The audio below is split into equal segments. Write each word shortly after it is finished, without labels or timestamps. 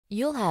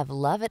You'll have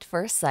love at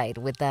first sight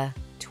with the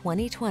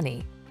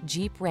 2020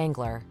 Jeep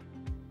Wrangler.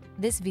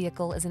 This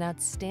vehicle is an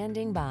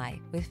outstanding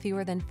buy with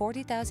fewer than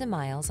 40,000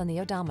 miles on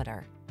the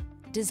odometer.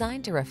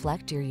 Designed to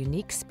reflect your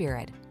unique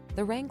spirit,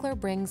 the Wrangler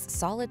brings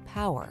solid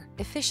power,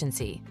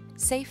 efficiency,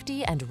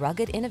 safety, and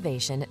rugged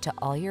innovation to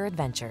all your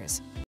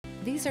adventures.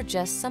 These are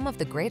just some of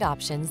the great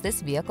options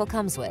this vehicle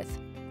comes with: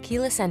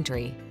 keyless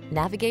entry,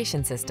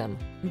 navigation system,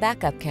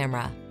 backup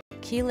camera,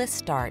 keyless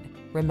start,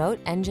 remote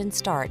engine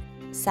start,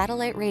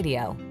 satellite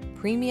radio,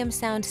 premium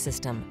sound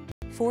system,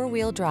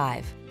 four-wheel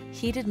drive,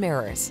 heated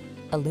mirrors,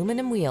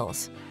 aluminum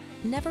wheels.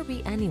 Never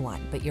be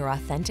anyone but your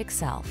authentic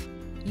self.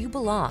 You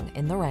belong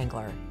in the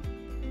Wrangler.